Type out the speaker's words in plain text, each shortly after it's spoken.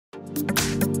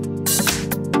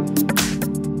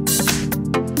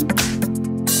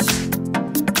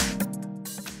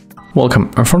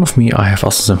Welcome, in front of me I have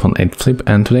ASUS ZenFone 8 Flip,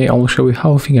 and today I will show you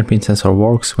how a fingerprint sensor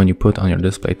works when you put on your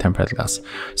display tempered glass.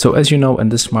 So as you know, in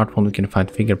this smartphone we can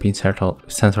find fingerprint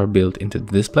sensor built into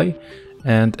the display,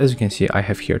 and as you can see I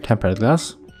have here tempered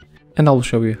glass, and I will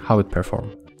show you how it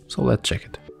performs. So let's check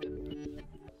it.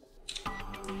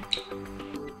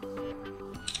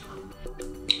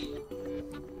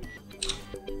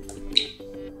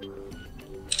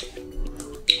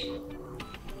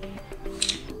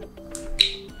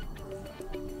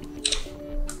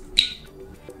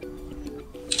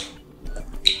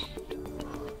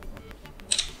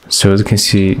 So as you can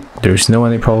see, there is no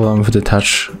any problem with the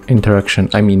touch interaction,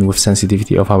 with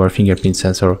sensitivity of our fingerprint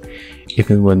sensor,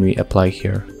 even when we apply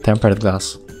here tempered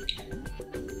glass.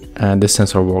 And this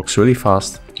sensor works really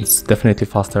fast. It's definitely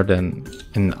faster than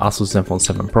in ASUS ZenFone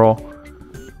 7 Pro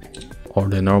or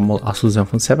the normal ASUS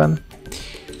ZenFone 7.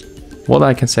 What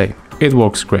I can say, it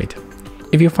works great.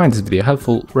 If you find this video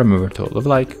helpful, remember to leave a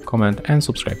like, comment and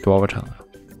subscribe to our channel.